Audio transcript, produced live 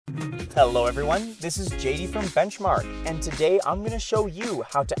Hello everyone, this is JD from Benchmark, and today I'm going to show you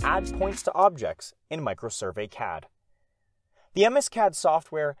how to add points to objects in MicroSurvey CAD. The MS CAD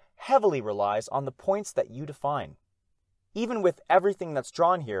software heavily relies on the points that you define. Even with everything that's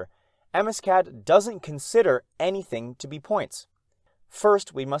drawn here, MS CAD doesn't consider anything to be points.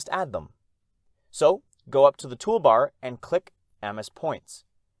 First, we must add them. So, go up to the toolbar and click MS Points.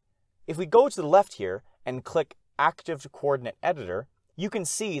 If we go to the left here and click Active Coordinate Editor, you can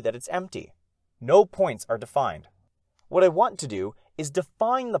see that it's empty. No points are defined. What I want to do is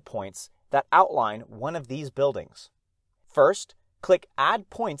define the points that outline one of these buildings. First, click Add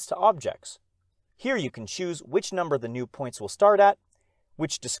Points to Objects. Here you can choose which number the new points will start at,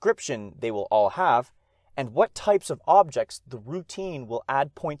 which description they will all have, and what types of objects the routine will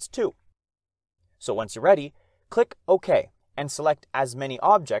add points to. So once you're ready, click OK and select as many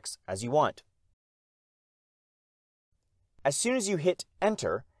objects as you want. As soon as you hit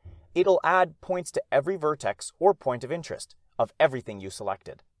Enter, it'll add points to every vertex or point of interest of everything you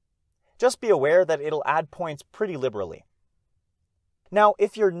selected. Just be aware that it'll add points pretty liberally. Now,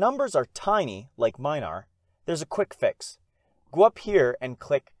 if your numbers are tiny, like mine are, there's a quick fix. Go up here and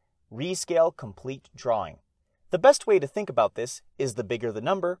click Rescale Complete Drawing. The best way to think about this is the bigger the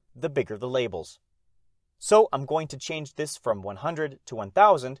number, the bigger the labels. So I'm going to change this from 100 to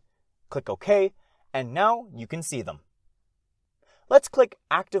 1000, click OK, and now you can see them. Let's click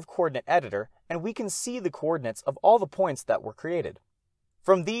Active Coordinate Editor and we can see the coordinates of all the points that were created.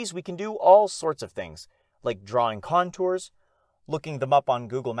 From these we can do all sorts of things, like drawing contours, looking them up on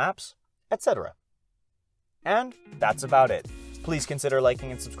Google Maps, etc. And that's about it. Please consider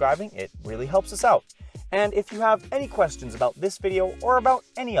liking and subscribing, it really helps us out. And if you have any questions about this video or about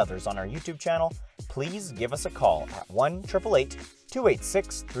any others on our YouTube channel, please give us a call at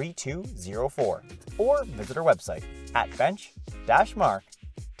 1-888-286-3204 or visit our website at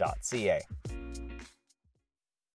bench-mark.ca.